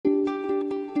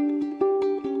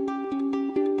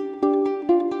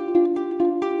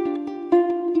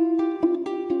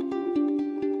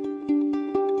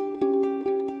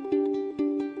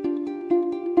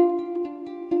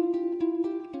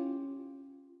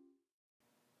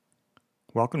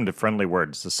Welcome to Friendly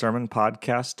Words, the sermon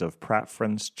podcast of Pratt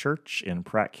Friends Church in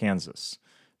Pratt, Kansas.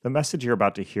 The message you're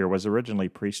about to hear was originally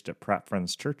preached at Pratt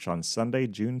Friends Church on Sunday,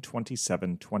 June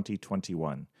 27,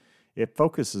 2021. It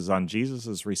focuses on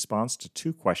Jesus' response to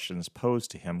two questions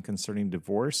posed to him concerning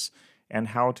divorce and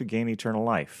how to gain eternal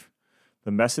life.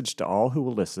 The message to all who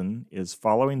will listen is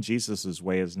following Jesus'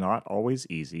 way is not always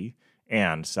easy,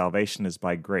 and salvation is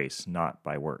by grace, not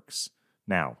by works.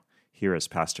 Now, here is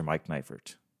Pastor Mike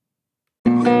Neifert.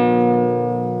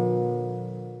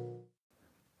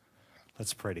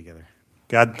 Let's pray together.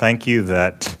 God, thank you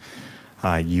that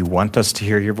you want us to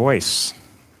hear your voice.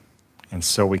 And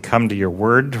so we come to your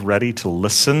word ready to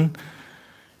listen.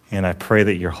 And I pray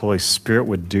that your Holy Spirit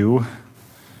would do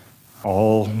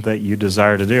all that you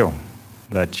desire to do,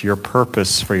 that your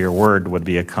purpose for your word would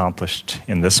be accomplished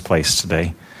in this place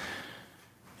today.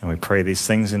 And we pray these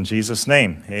things in Jesus'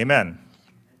 name. Amen.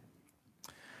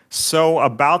 So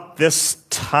about this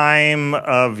time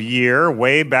of year,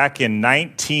 way back in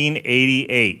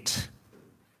 1988,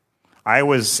 I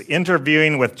was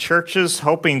interviewing with churches,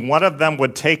 hoping one of them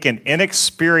would take an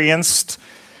inexperienced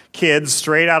kid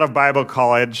straight out of Bible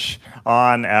college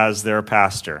on as their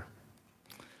pastor.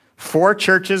 4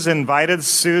 churches invited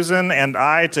Susan and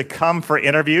I to come for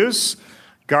interviews: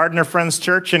 Gardner Friends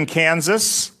Church in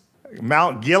Kansas,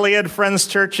 Mount Gilead Friends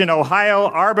Church in Ohio,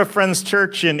 Arba Friends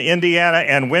Church in Indiana,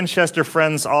 and Winchester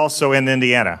Friends also in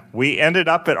Indiana. We ended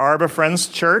up at Arba Friends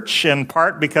Church in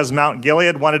part because Mount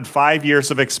Gilead wanted 5 years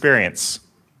of experience.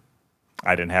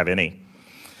 I didn't have any.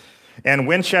 And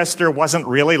Winchester wasn't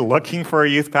really looking for a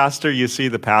youth pastor. You see,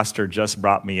 the pastor just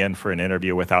brought me in for an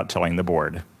interview without telling the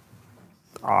board.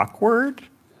 Awkward.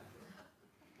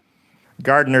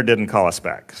 Gardner didn't call us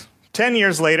back. 10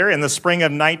 years later, in the spring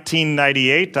of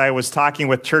 1998, I was talking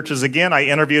with churches again. I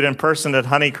interviewed in person at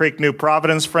Honey Creek New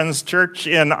Providence Friends Church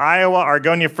in Iowa,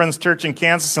 Argonia Friends Church in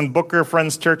Kansas, and Booker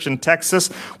Friends Church in Texas.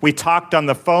 We talked on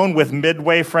the phone with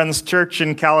Midway Friends Church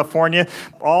in California.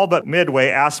 All but Midway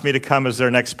asked me to come as their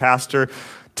next pastor.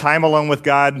 Time alone with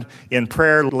God in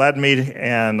prayer led me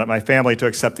and my family to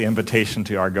accept the invitation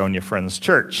to Argonia Friends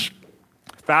Church.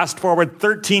 Fast forward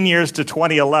 13 years to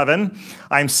 2011,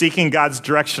 I'm seeking God's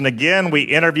direction again. We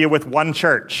interview with one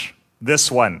church,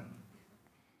 this one.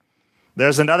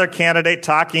 There's another candidate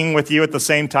talking with you at the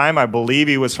same time. I believe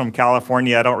he was from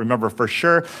California. I don't remember for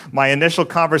sure. My initial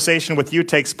conversation with you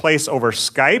takes place over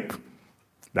Skype.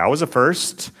 That was a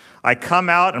first. I come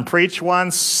out and preach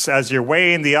once. As you're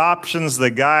weighing the options, the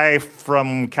guy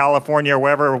from California or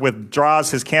wherever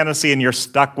withdraws his candidacy and you're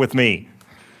stuck with me.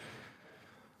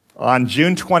 On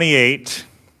June 28,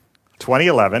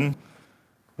 2011,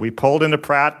 we pulled into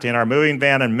Pratt in our moving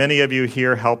van, and many of you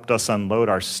here helped us unload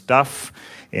our stuff,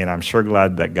 and I'm sure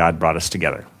glad that God brought us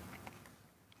together.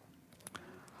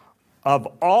 Of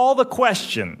all the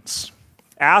questions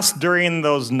asked during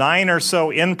those 9 or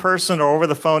so in-person or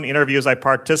over-the-phone interviews I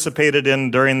participated in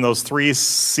during those 3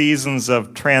 seasons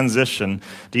of transition,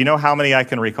 do you know how many I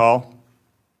can recall?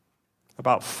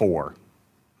 About 4.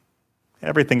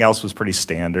 Everything else was pretty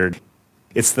standard.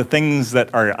 It's the things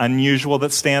that are unusual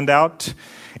that stand out.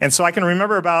 And so I can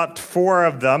remember about 4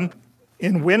 of them.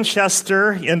 In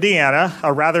Winchester, Indiana,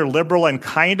 a rather liberal and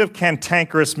kind of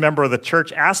cantankerous member of the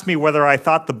church asked me whether I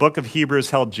thought the book of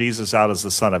Hebrews held Jesus out as the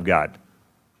Son of God.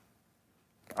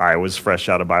 I was fresh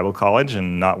out of Bible college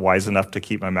and not wise enough to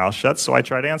keep my mouth shut, so I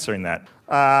tried answering that.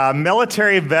 A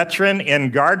military veteran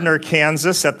in Gardner,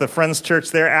 Kansas, at the Friends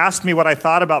Church there, asked me what I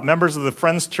thought about members of the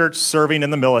Friends Church serving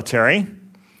in the military.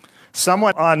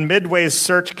 Someone on Midway's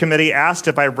search committee asked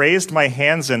if I raised my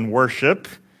hands in worship.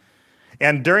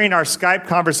 And during our Skype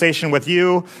conversation with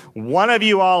you, one of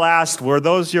you all asked, were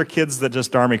those your kids that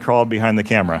just army crawled behind the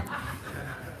camera?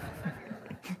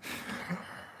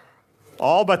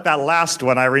 All but that last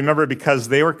one I remember because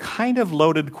they were kind of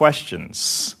loaded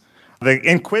questions. The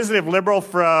inquisitive liberal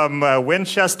from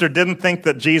Winchester didn't think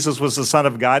that Jesus was the Son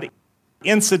of God.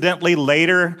 Incidentally,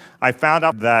 later, I found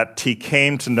out that he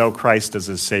came to know Christ as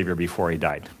his Savior before he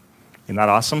died. Isn't that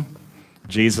awesome?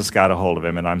 Jesus got a hold of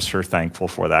him, and I'm sure thankful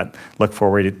for that. Look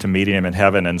forward to meeting him in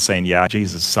heaven and saying, yeah,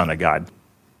 Jesus, Son of God.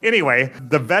 Anyway,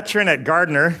 the veteran at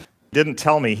Gardner didn't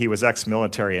tell me he was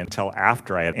ex-military until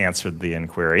after I had answered the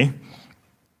inquiry.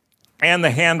 And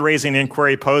the hand-raising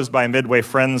inquiry posed by Midway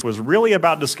Friends was really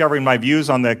about discovering my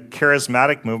views on the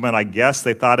charismatic movement. I guess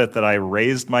they thought that I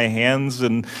raised my hands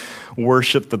and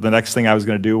worshiped, that the next thing I was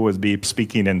going to do was be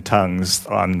speaking in tongues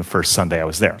on the first Sunday I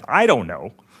was there. I don't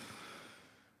know.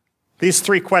 These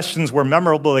 3 questions were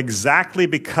memorable exactly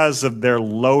because of their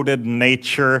loaded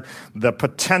nature, the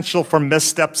potential for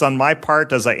missteps on my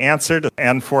part as I answered,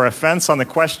 and for offense on the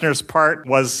questioner's part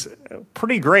was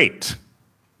pretty great.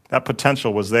 That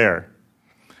potential was there.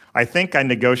 I think I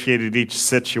negotiated each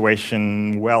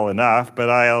situation well enough, but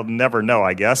I'll never know,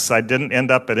 I guess. I didn't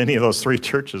end up at any of those 3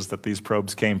 churches that these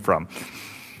probes came from.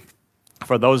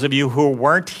 For those of you who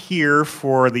weren't here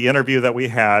for the interview that we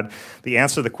had, the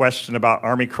answer to the question about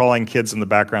army crawling kids in the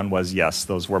background was yes,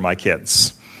 those were my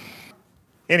kids.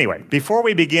 Anyway, before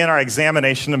we begin our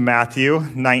examination of Matthew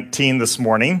 19 this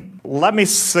morning, let me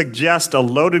suggest a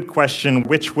loaded question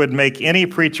which would make any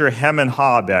preacher hem and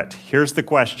haw a bit. Here's the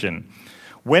question.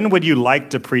 When would you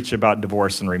like to preach about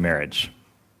divorce and remarriage?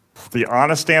 The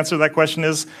honest answer to that question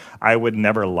is, I would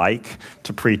never like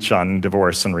to preach on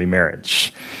divorce and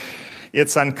remarriage.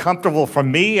 It's uncomfortable for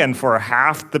me and for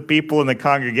half the people in the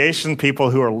congregation, people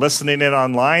who are listening in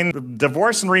online.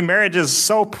 Divorce and remarriage is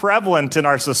so prevalent in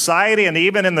our society and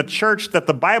even in the church that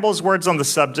the Bible's words on the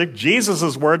subject,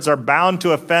 Jesus' words, are bound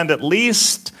to offend at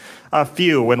least a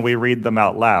few when we read them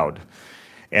out loud.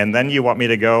 And then you want me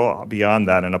to go beyond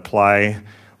that and apply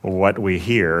what we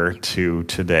hear to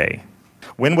today.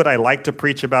 When would I like to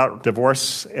preach about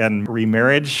divorce and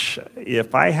remarriage?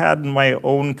 If I had my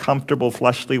own comfortable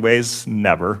fleshly ways,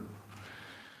 never.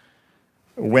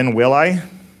 When will I?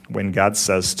 When God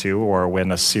says to, or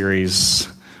when a series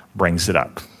brings it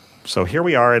up. So here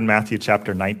we are in Matthew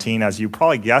chapter 19. As you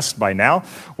probably guessed by now,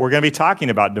 we're going to be talking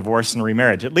about divorce and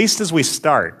remarriage, at least as we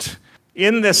start.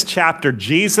 In this chapter,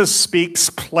 Jesus speaks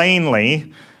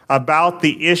plainly about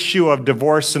the issue of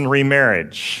divorce and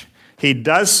remarriage. He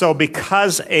does so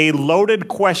because a loaded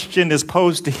question is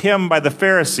posed to him by the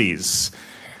Pharisees,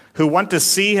 who want to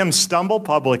see him stumble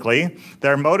publicly.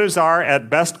 Their motives are at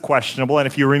best questionable. And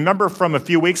if you remember from a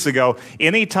few weeks ago,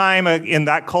 any time in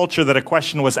that culture that a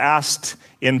question was asked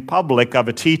in public of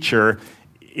a teacher,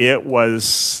 it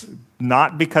was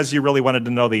not because you really wanted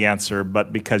to know the answer,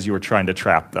 but because you were trying to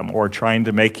trap them or trying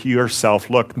to make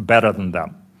yourself look better than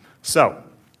them. So,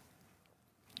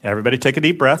 everybody take a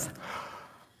deep breath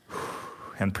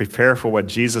and prepare for what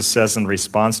Jesus says in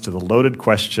response to the loaded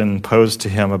question posed to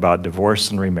him about divorce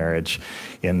and remarriage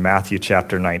in Matthew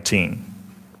chapter 19.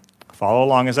 Follow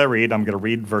along as I read. I'm going to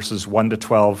read verses 1 to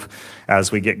 12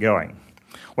 as we get going.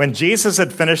 When Jesus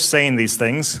had finished saying these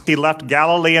things, he left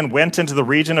Galilee and went into the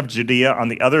region of Judea on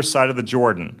the other side of the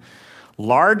Jordan.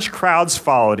 Large crowds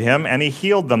followed him, and he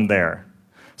healed them there.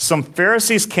 Some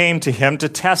Pharisees came to him to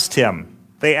test him.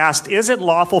 They asked, "Is it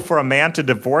lawful for a man to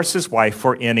divorce his wife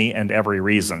for any and every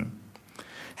reason?"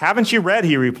 "Haven't you read,"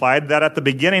 he replied, "that at the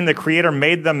beginning the Creator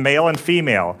made them male and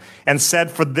female, and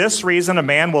said, 'For this reason a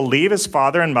man will leave his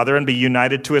father and mother and be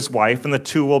united to his wife, and the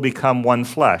two will become one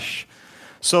flesh.'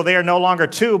 So they are no longer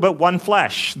two, but one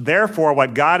flesh. Therefore,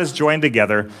 what God has joined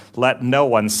together, let no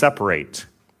one separate."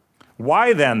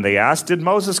 "Why then," they asked, "did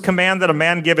Moses command that a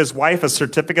man give his wife a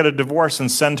certificate of divorce and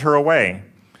send her away?"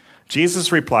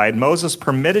 Jesus replied, "Moses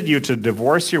permitted you to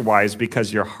divorce your wives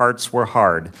because your hearts were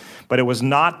hard. But it was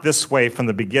not this way from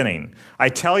the beginning. I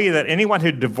tell you that anyone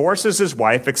who divorces his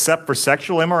wife except for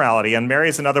sexual immorality and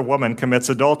marries another woman commits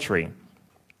adultery."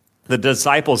 The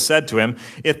disciples said to him,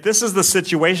 "If this is the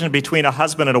situation between a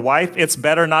husband and a wife, it's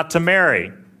better not to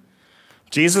marry."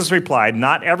 Jesus replied,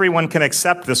 "Not everyone can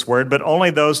accept this word, but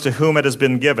only those to whom it has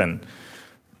been given.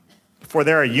 For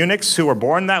there are eunuchs who are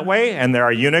born that way, and there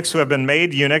are eunuchs who have been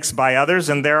made eunuchs by others,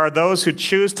 and there are those who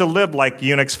choose to live like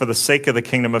eunuchs for the sake of the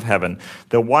kingdom of heaven.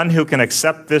 The one who can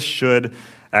accept this should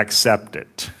accept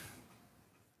it."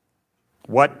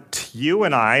 What you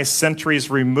and I, centuries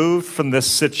removed from this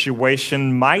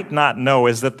situation, might not know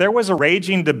is that there was a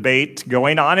raging debate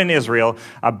going on in Israel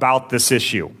about this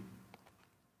issue.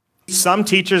 Some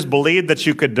teachers believed that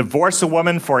you could divorce a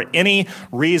woman for any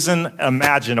reason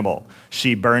imaginable.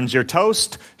 She burns your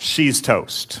toast, she's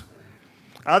toast.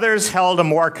 Others held a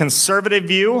more conservative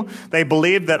view. They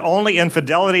believed that only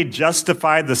infidelity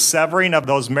justified the severing of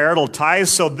those marital ties.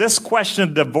 So this question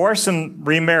of divorce and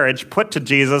remarriage put to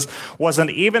Jesus was an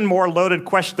even more loaded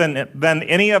question than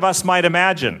any of us might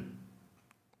imagine.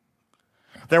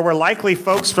 There were likely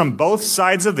folks from both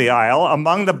sides of the aisle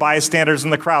among the bystanders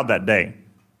in the crowd that day.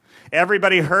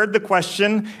 Everybody heard the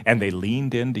question, and they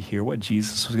leaned in to hear what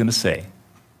Jesus was going to say.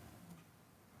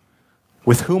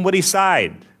 With whom would he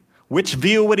side? Which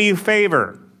view would he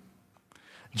favor?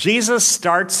 Jesus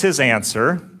starts his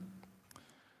answer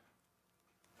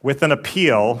with an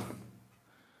appeal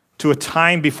to a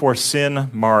time before sin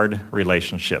marred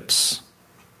relationships.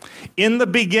 In the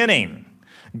beginning,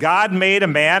 God made a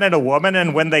man and a woman,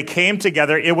 and when they came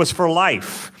together, it was for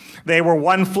life. They were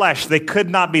one flesh. They could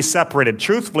not be separated.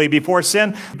 Truthfully, before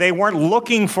sin, they weren't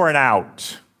looking for an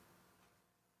out.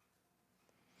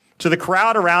 To the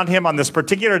crowd around him on this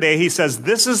particular day, he says,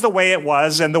 this is the way it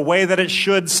was and the way that it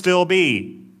should still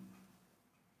be.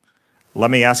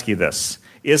 Let me ask you this.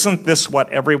 Isn't this what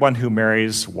everyone who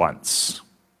marries wants?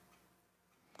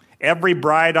 Every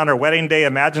bride on her wedding day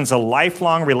imagines a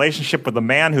lifelong relationship with the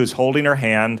man who's holding her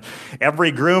hand.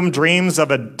 Every groom dreams of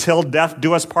a till death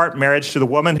do us part marriage to the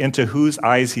woman into whose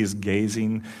eyes he is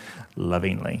gazing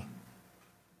lovingly.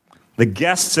 The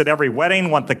guests at every wedding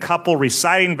want the couple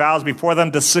reciting vows before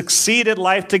them to succeed at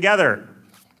life together.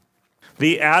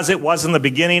 The as it was in the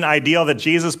beginning ideal that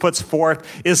Jesus puts forth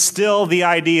is still the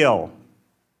ideal.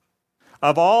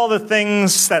 Of all the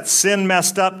things that sin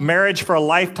messed up, marriage for a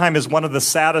lifetime is one of the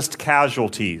saddest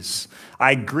casualties.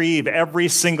 I grieve every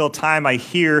single time I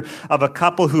hear of a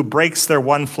couple who breaks their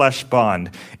one flesh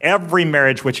bond. Every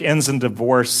marriage which ends in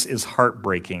divorce is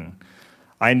heartbreaking.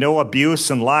 I know abuse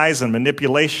and lies and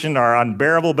manipulation are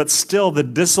unbearable, but still the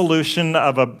dissolution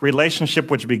of a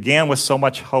relationship which began with so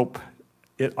much hope,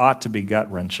 it ought to be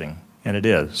gut-wrenching, and it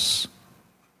is.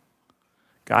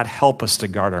 God, help us to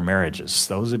guard our marriages.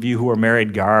 Those of you who are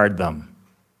married, guard them.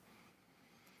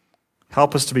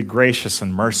 Help us to be gracious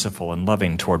and merciful and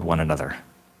loving toward one another.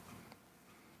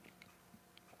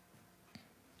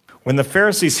 When the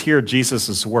Pharisees hear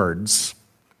Jesus' words,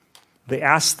 they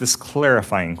ask this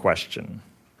clarifying question,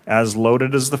 as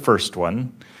loaded as the first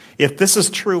one. If this is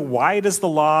true, why does the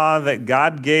law that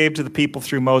God gave to the people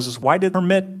through Moses, why did it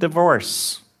permit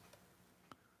divorce?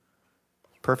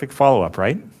 Perfect follow-up,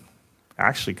 right?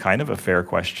 Actually, kind of a fair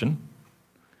question.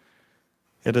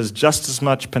 It has just as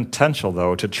much potential,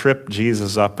 though, to trip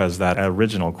Jesus up as that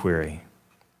original query.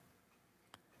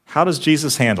 How does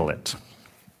Jesus handle it?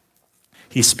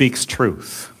 He speaks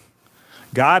truth.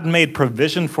 God made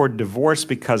provision for divorce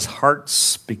because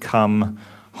hearts become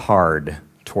hard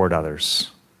toward others.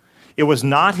 It was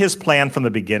not his plan from the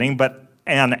beginning, but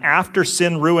an after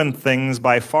sin ruined things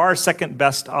by far second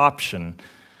best option.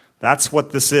 That's what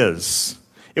this is.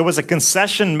 It was a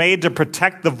concession made to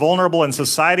protect the vulnerable in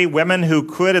society, women who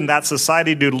could in that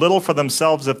society do little for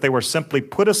themselves if they were simply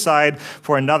put aside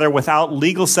for another without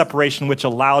legal separation, which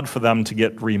allowed for them to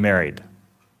get remarried.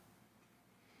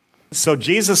 So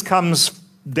Jesus comes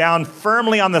down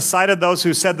firmly on the side of those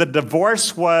who said that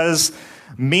divorce was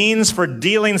means for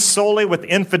dealing solely with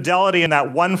infidelity in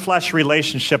that one flesh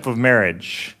relationship of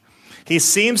marriage. He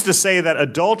seems to say that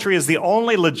adultery is the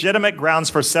only legitimate grounds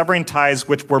for severing ties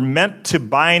which were meant to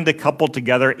bind a couple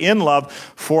together in love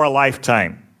for a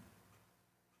lifetime.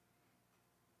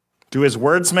 Do his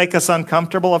words make us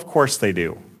uncomfortable? Of course they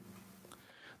do.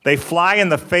 They fly in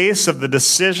the face of the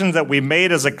decisions that we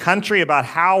made as a country about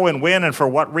how and when and for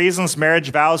what reasons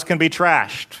marriage vows can be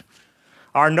trashed.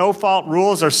 Our no-fault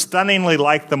rules are stunningly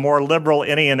like the more liberal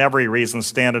any and every reason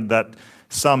standard that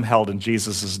some held in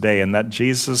Jesus' day and that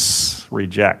Jesus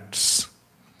rejects.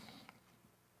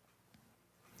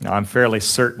 Now, I'm fairly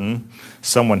certain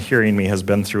someone hearing me has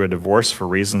been through a divorce for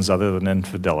reasons other than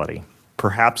infidelity.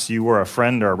 Perhaps you or a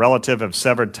friend or a relative have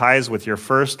severed ties with your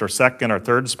first or second or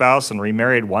third spouse and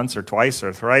remarried once or twice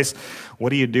or thrice.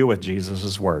 What do you do with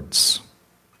Jesus' words?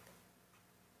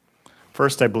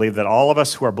 First, I believe that all of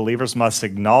us who are believers must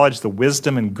acknowledge the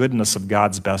wisdom and goodness of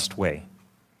God's best way.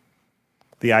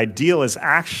 The ideal is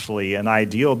actually an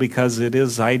ideal because it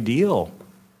is ideal.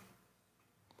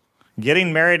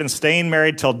 Getting married and staying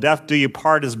married till death do you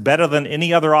part is better than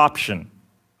any other option.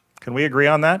 Can we agree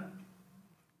on that?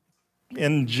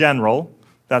 In general,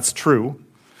 that's true.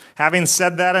 Having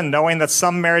said that and knowing that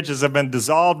some marriages have been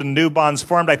dissolved and new bonds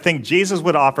formed, I think Jesus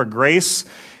would offer grace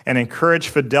and encourage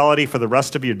fidelity for the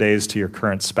rest of your days to your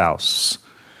current spouse.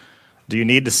 Do you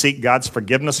need to seek God's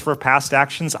forgiveness for past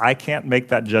actions? I can't make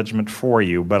that judgment for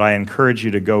you, but I encourage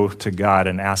you to go to God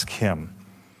and ask Him.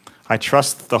 I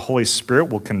trust that the Holy Spirit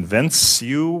will convince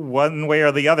you one way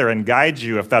or the other and guide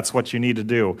you if that's what you need to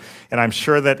do. And I'm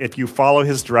sure that if you follow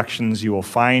His directions, you will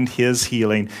find His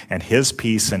healing and His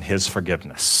peace and His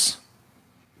forgiveness.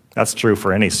 That's true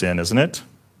for any sin, isn't it?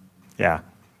 Yeah.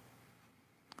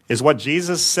 Is what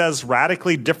Jesus says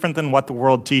radically different than what the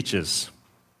world teaches?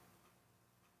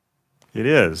 It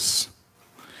is.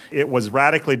 It was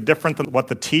radically different than what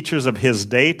the teachers of his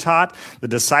day taught. The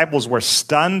disciples were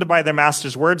stunned by their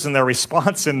master's words, and their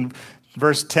response in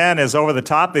verse 10 is over the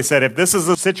top. They said, if this is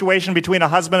a situation between a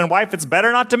husband and wife, it's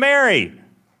better not to marry.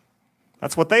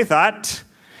 That's what they thought.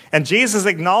 And Jesus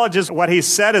acknowledges what he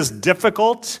said is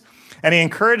difficult, and he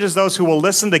encourages those who will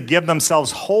listen to give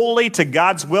themselves wholly to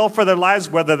God's will for their lives,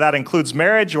 whether that includes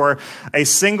marriage or a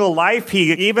single life.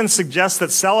 He even suggests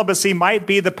that celibacy might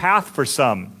be the path for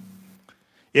some.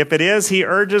 If it is, he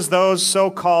urges those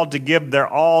so-called to give their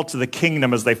all to the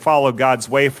kingdom as they follow God's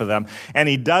way for them. And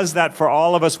he does that for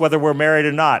all of us, whether we're married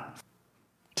or not.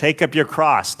 Take up your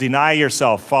cross, deny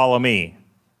yourself, follow me.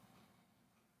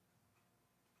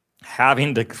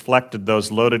 Having deflected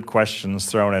those loaded questions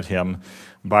thrown at him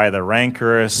by the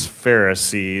rancorous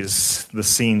Pharisees, the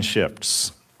scene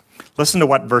shifts. Listen to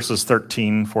what verses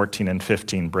 13, 14, and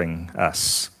 15 bring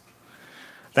us.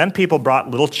 Then people brought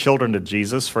little children to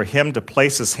Jesus for him to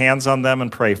place his hands on them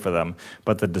and pray for them,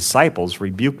 but the disciples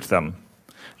rebuked them.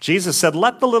 Jesus said,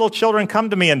 "Let the little children come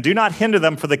to me and do not hinder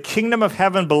them, for the kingdom of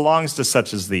heaven belongs to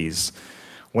such as these."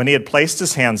 When he had placed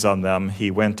his hands on them, he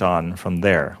went on from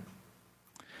there.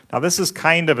 Now, this is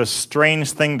kind of a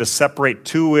strange thing to separate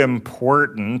two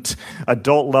important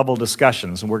adult-level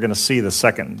discussions, and we're going to see the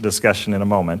second discussion in a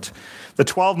moment. The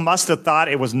 12 must have thought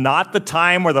it was not the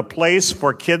time or the place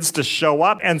for kids to show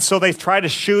up, and so they try to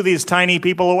shoo these tiny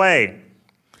people away.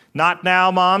 Not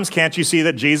now, moms. Can't you see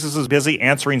that Jesus is busy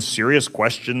answering serious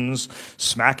questions,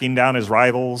 smacking down his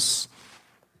rivals?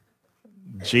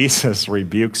 Jesus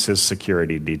rebukes his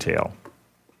security detail.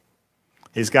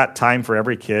 He's got time for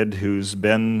every kid who's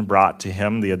been brought to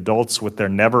him. The adults with their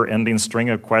never-ending string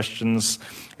of questions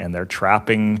and their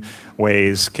trapping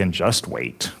ways can just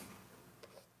wait.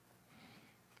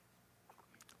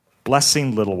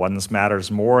 Blessing little ones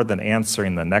matters more than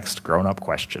answering the next grown-up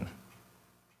question.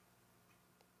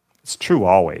 It's true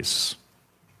always,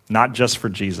 not just for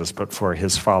Jesus, but for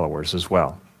his followers as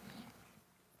well.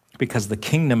 Because the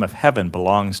kingdom of heaven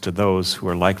belongs to those who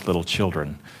are like little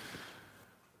children,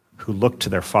 who look to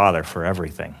their Father for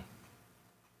everything.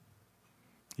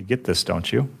 You get this,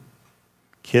 don't you?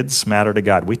 Kids matter to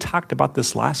God. We talked about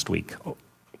this last week.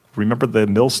 Remember the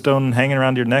millstone hanging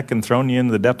around your neck and throwing you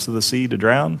into the depths of the sea to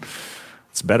drown?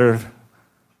 It's better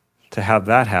to have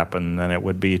that happen than it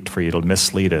would be for you to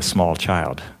mislead a small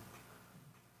child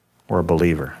or a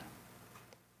believer.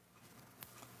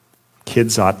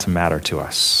 Kids ought to matter to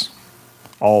us,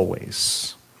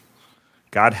 always.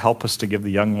 God, help us to give the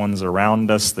young ones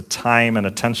around us the time and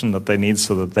attention that they need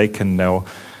so that they can know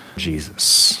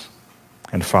Jesus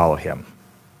and follow him.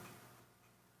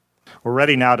 We're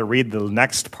ready now to read the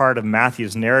next part of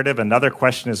Matthew's narrative. Another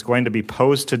question is going to be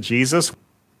posed to Jesus.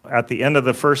 At the end of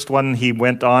the first one, he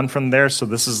went on from there, so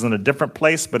this is in a different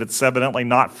place, but it's evidently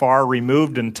not far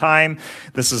removed in time.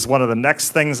 This is one of the next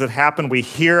things that happen. We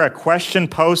hear a question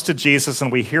posed to Jesus,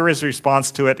 and we hear his response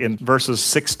to it in verses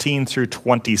 16 through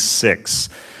 26.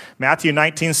 Matthew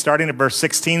 19, starting at verse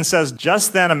 16, says,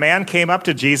 "Just then a man came up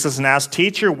to Jesus and asked,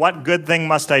 'Teacher, what good thing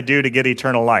must I do to get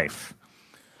eternal life?'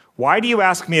 'Why do you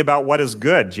ask me about what is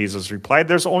good?' Jesus replied.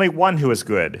 'There's only one who is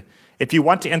good. If you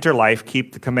want to enter life,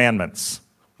 keep the commandments.'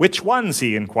 'Which ones?'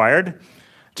 he inquired.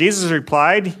 Jesus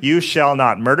replied, 'You shall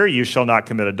not murder, you shall not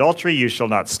commit adultery, you shall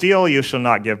not steal, you shall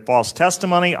not give false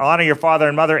testimony, honor your father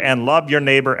and mother, and love your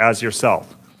neighbor as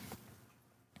yourself.'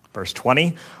 Verse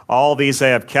 20, 'All these I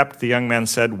have kept.' The young man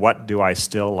said, 'What do I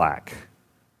still lack?'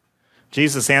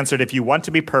 Jesus answered, 'If you want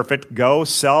to be perfect, go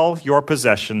sell your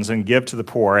possessions and give to the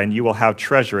poor, and you will have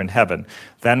treasure in heaven.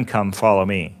 Then come follow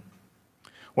me.'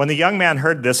 When the young man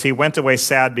heard this, he went away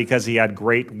sad because he had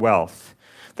great wealth.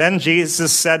 Then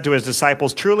Jesus said to his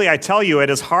disciples, 'Truly I tell you, it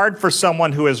is hard for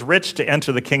someone who is rich to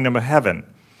enter the kingdom of heaven.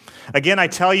 Again, I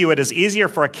tell you, it is easier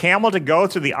for a camel to go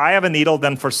through the eye of a needle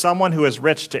than for someone who is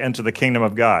rich to enter the kingdom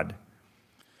of God.'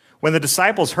 When the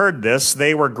disciples heard this,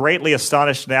 they were greatly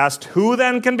astonished and asked, 'Who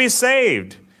then can be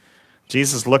saved?'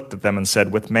 Jesus looked at them and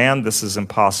said, 'With man this is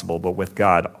impossible, but with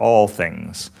God all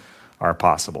things are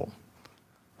possible.'"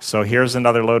 So here's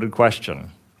another loaded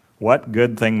question. What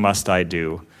good thing must I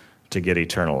do to get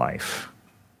eternal life?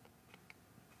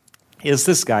 Is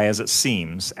this guy, as it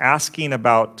seems, asking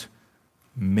about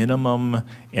minimum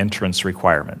entrance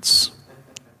requirements?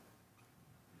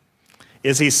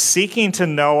 Is he seeking to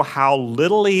know how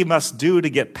little he must do to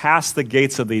get past the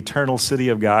gates of the eternal city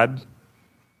of God?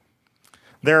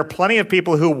 There are plenty of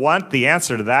people who want the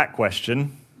answer to that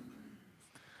question.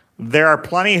 There are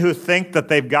plenty who think that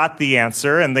they've got the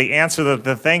answer, and the answer that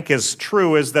they think is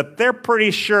true is that they're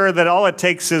pretty sure that all it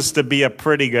takes is to be a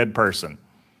pretty good person.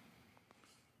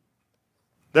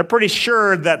 They're pretty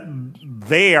sure that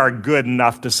they are good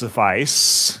enough to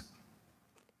suffice.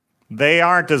 They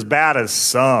aren't as bad as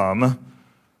some.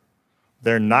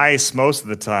 They're nice most of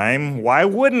the time. Why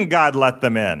wouldn't God let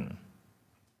them in?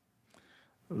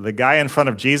 The guy in front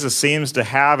of Jesus seems to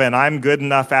have an "I'm good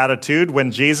enough" attitude.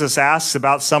 When Jesus asks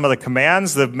about some of the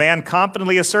commands, the man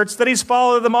confidently asserts that he's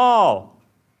followed them all.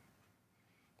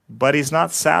 But he's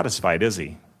not satisfied, is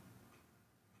he?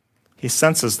 He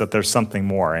senses that there's something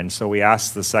more, and so we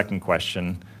ask the second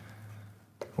question,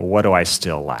 what do I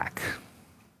still lack?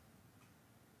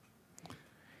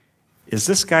 Is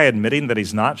this guy admitting that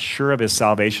he's not sure of his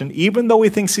salvation, even though he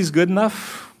thinks he's good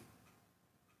enough?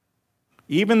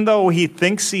 Even though he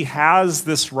thinks he has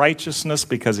this righteousness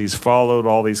because he's followed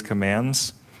all these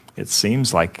commands, it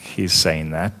seems like he's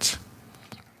saying that.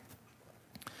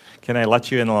 Can I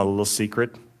let you in on a little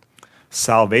secret?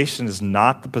 Salvation is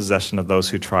not the possession of those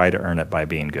who try to earn it by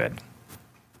being good.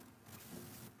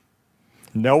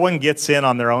 No one gets in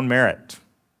on their own merit.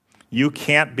 You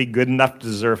can't be good enough to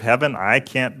deserve heaven. I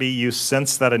can't be. You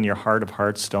sense that in your heart of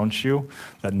hearts, don't you?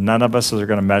 That none of us are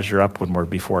going to measure up when we're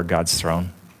before God's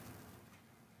throne.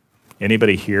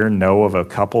 Anybody here know of a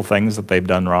couple things that they've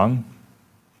done wrong?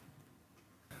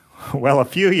 Well, a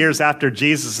few years after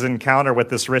Jesus' encounter with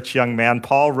this rich young man,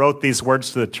 Paul wrote these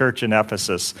words to the church in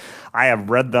Ephesus. I have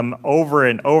read them over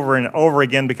and over and over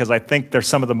again because I think they're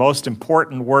some of the most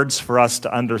important words for us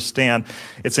to understand.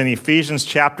 It's in Ephesians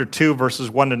chapter 2, verses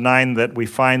 1 to 9, that we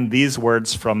find these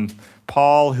words from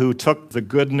Paul, who took the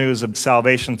good news of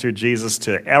salvation through Jesus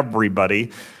to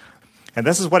everybody. And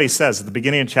this is what he says at the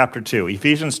beginning of chapter 2.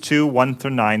 Ephesians 2, 1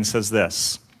 through 9 says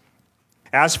this.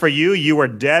 As for you, you were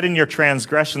dead in your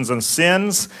transgressions and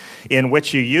sins, in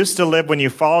which you used to live when you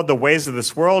followed the ways of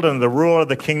this world and the ruler of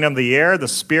the kingdom of the air, the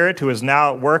Spirit who is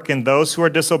now at work in those who are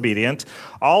disobedient.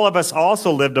 All of us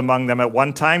also lived among them at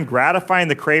one time, gratifying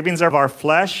the cravings of our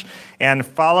flesh and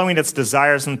following its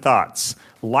desires and thoughts.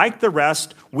 Like the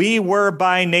rest, we were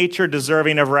by nature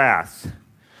deserving of wrath.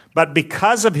 But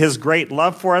because of his great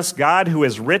love for us, God, who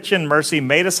is rich in mercy,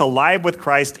 made us alive with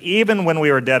Christ even when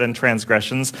we were dead in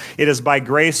transgressions. It is by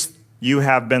grace you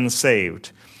have been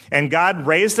saved. And God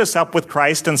raised us up with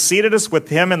Christ and seated us with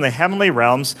him in the heavenly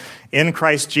realms in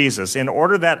Christ Jesus, in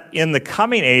order that in the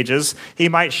coming ages he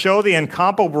might show the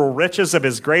incomparable riches of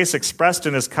his grace expressed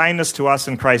in his kindness to us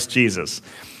in Christ Jesus.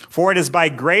 For it is by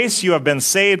grace you have been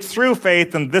saved through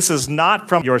faith, and this is not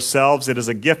from yourselves. It is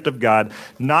a gift of God,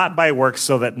 not by works,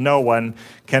 so that no one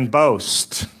can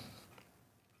boast.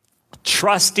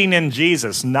 Trusting in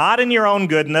Jesus, not in your own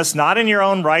goodness, not in your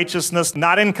own righteousness,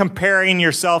 not in comparing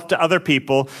yourself to other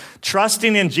people.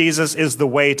 Trusting in Jesus is the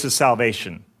way to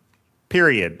salvation.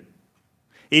 Period.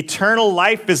 Eternal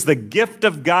life is the gift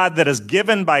of God that is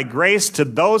given by grace to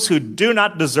those who do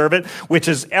not deserve it, which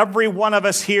is every one of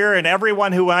us here and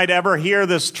everyone who might ever hear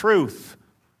this truth.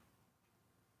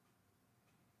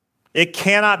 It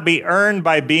cannot be earned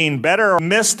by being better or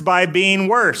missed by being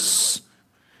worse.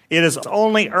 It is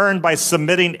only earned by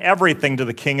submitting everything to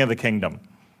the King of the kingdom.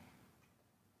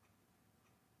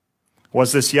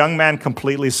 Was this young man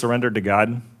completely surrendered to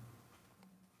God?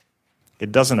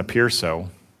 It doesn't appear so.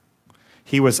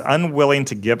 He was unwilling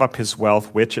to give up his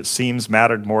wealth, which it seems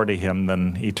mattered more to him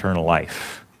than eternal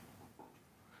life.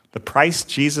 The price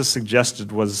Jesus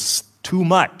suggested was too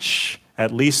much,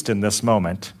 at least in this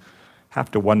moment.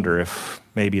 Have to wonder if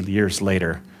maybe years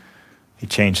later he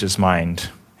changed his mind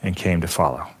and came to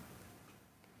follow.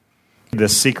 The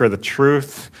seeker of the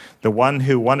truth, the one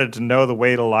who wanted to know the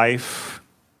way to life,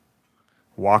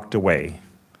 walked away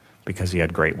because he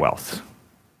had great wealth,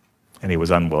 and he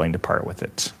was unwilling to part with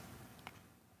it.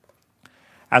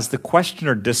 As the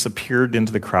questioner disappeared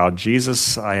into the crowd,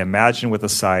 Jesus, I imagine with a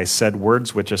sigh, said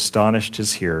words which astonished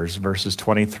his hearers. Verses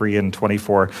 23 and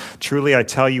 24, truly I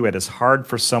tell you, it is hard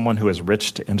for someone who is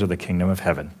rich to enter the kingdom of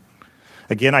heaven.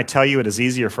 Again, I tell you, it is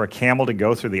easier for a camel to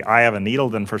go through the eye of a needle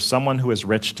than for someone who is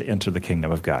rich to enter the kingdom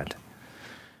of God.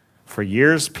 For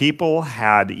years, people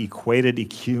had equated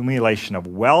accumulation of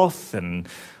wealth and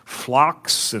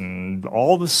flocks and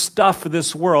all the stuff of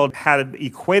this world, had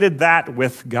equated that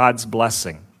with God's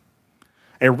blessing.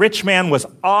 A rich man was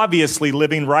obviously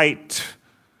living right,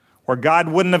 or God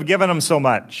wouldn't have given him so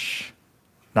much.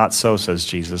 Not so, says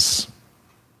Jesus.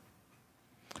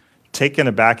 Taken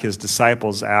aback, his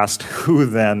disciples asked, who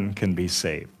then can be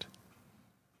saved?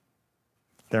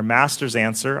 Their master's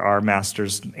answer, our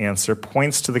master's answer,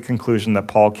 points to the conclusion that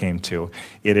Paul came to.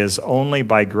 It is only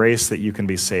by grace that you can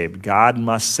be saved. God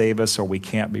must save us or we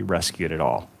can't be rescued at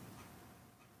all.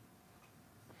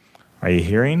 Are you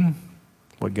hearing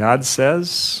what God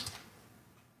says?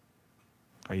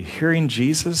 Are you hearing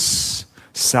Jesus?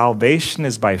 Salvation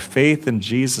is by faith in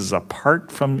Jesus apart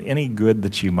from any good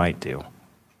that you might do.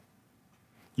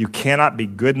 You cannot be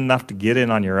good enough to get in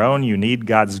on your own. You need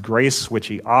God's grace, which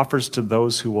he offers to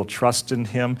those who will trust in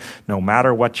him. No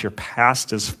matter what your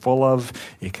past is full of,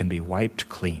 it can be wiped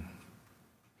clean.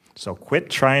 So quit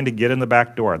trying to get in the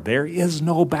back door. There is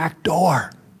no back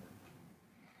door.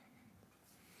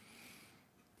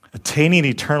 Attaining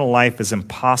eternal life is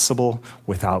impossible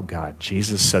without God.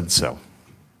 Jesus said so.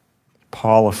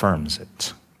 Paul affirms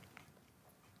it.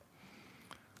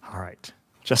 All right.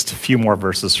 Just a few more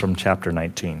verses from chapter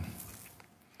 19.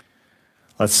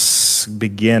 Let's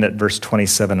begin at verse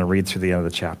 27 and read through the end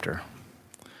of the chapter.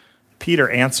 Peter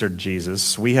answered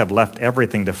Jesus, "We have left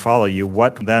everything to follow you.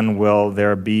 What then will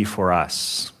there be for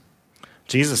us?"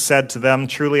 Jesus said to them,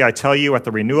 "Truly I tell you, at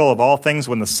the renewal of all things,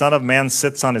 when the Son of Man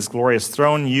sits on his glorious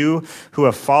throne, you who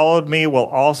have followed me will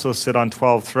also sit on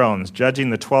 12 thrones, judging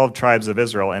the 12 tribes of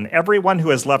Israel. And everyone who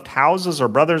has left houses or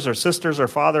brothers or sisters or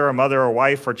father or mother or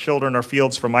wife or children or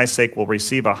fields for my sake will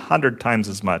receive 100 times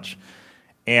as much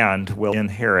and will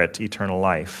inherit eternal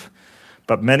life.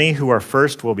 But many who are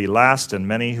first will be last, and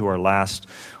many who are last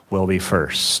will be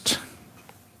first."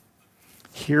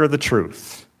 Hear the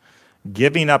truth.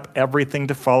 Giving up everything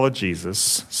to follow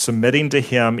Jesus, submitting to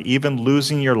him, even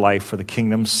losing your life for the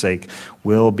kingdom's sake,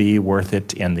 will be worth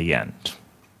it in the end.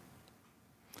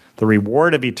 The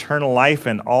reward of eternal life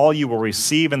and all you will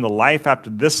receive in the life after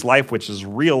this life, which is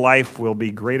real life, will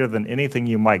be greater than anything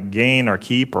you might gain or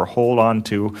keep or hold on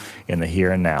to in the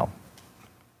here and now.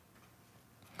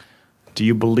 Do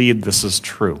you believe this is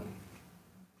true?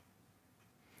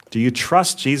 Do you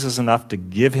trust Jesus enough to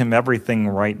give him everything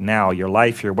right now, your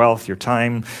life, your wealth, your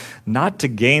time, not to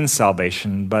gain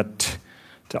salvation, but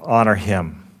to honor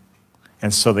him,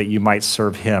 and so that you might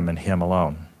serve him and him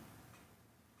alone,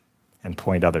 and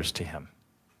point others to him?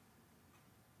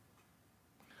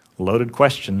 Loaded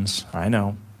questions, I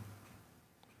know.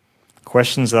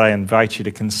 Questions that I invite you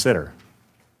to consider.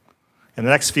 In the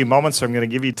next few moments, I'm going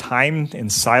to give you time in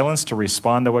silence to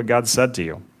respond to what God said to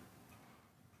you.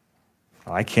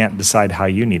 I can't decide how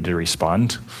you need to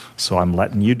respond, so I'm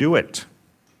letting you do it.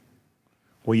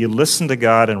 Will you listen to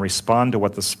God and respond to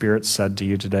what the Spirit said to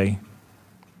you today?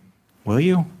 Will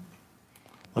you?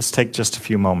 Let's take just a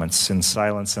few moments in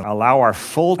silence and allow our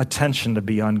full attention to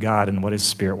be on God and what his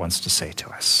Spirit wants to say to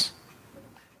us.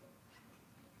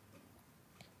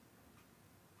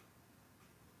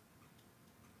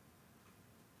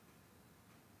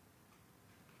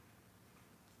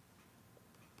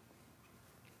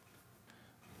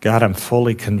 God, I'm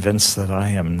fully convinced that I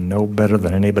am no better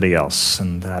than anybody else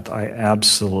and that I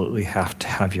absolutely have to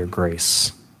have your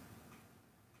grace.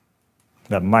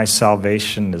 That my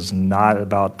salvation is not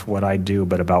about what I do,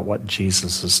 but about what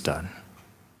Jesus has done.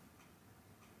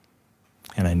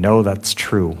 And I know that's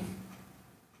true.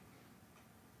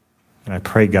 And I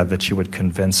pray, God, that you would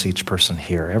convince each person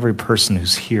here, every person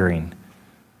who's hearing,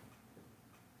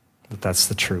 that that's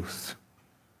the truth.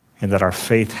 And that our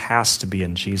faith has to be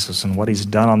in Jesus and what he's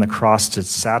done on the cross to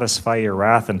satisfy your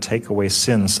wrath and take away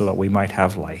sin so that we might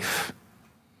have life.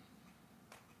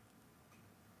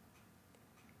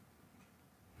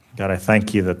 God, I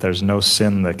thank you that there's no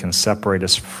sin that can separate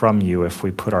us from you if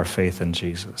we put our faith in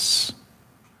Jesus.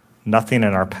 Nothing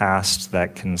in our past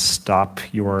that can stop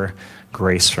your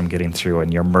grace from getting through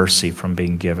and your mercy from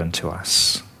being given to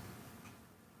us.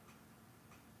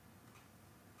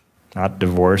 Not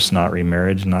divorce, not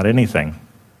remarriage, not anything.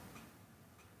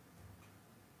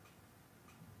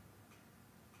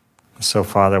 So,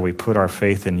 Father, we put our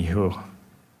faith in you.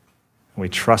 We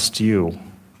trust you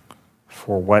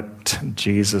for what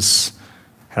Jesus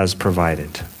has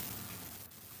provided.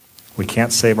 We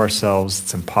can't save ourselves.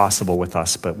 It's impossible with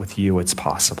us, but with you it's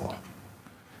possible.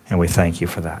 And we thank you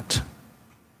for that.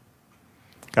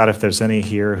 God, if there's any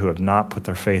here who have not put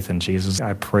their faith in Jesus,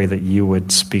 I pray that you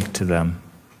would speak to them.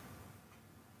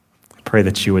 Pray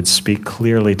that you would speak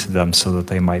clearly to them so that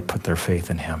they might put their faith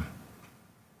in him.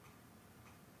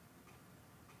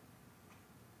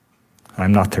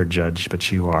 I'm not their judge,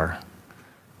 but you are.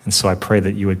 And so I pray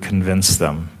that you would convince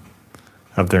them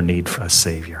of their need for a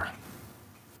Savior,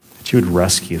 that you would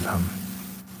rescue them.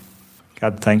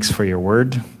 God, thanks for your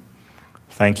word.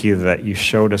 Thank you that you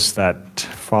showed us that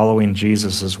following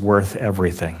Jesus is worth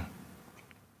everything.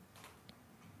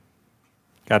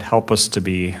 God, help us to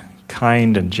be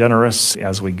kind and generous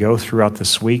as we go throughout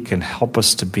this week, and help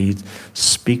us to be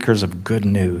speakers of good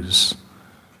news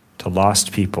to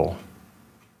lost people,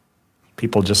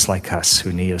 people just like us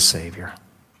who need a Savior.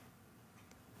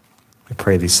 We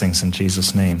pray these things in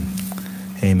Jesus' name.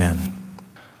 Amen.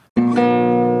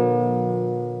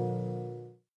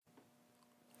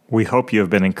 We hope you have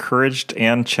been encouraged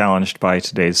and challenged by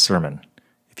today's sermon.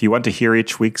 If you want to hear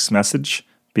each week's message,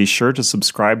 be sure to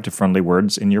subscribe to Friendly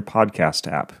Words in your podcast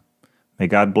app. May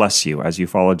God bless you as you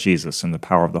follow Jesus in the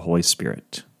power of the Holy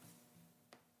Spirit.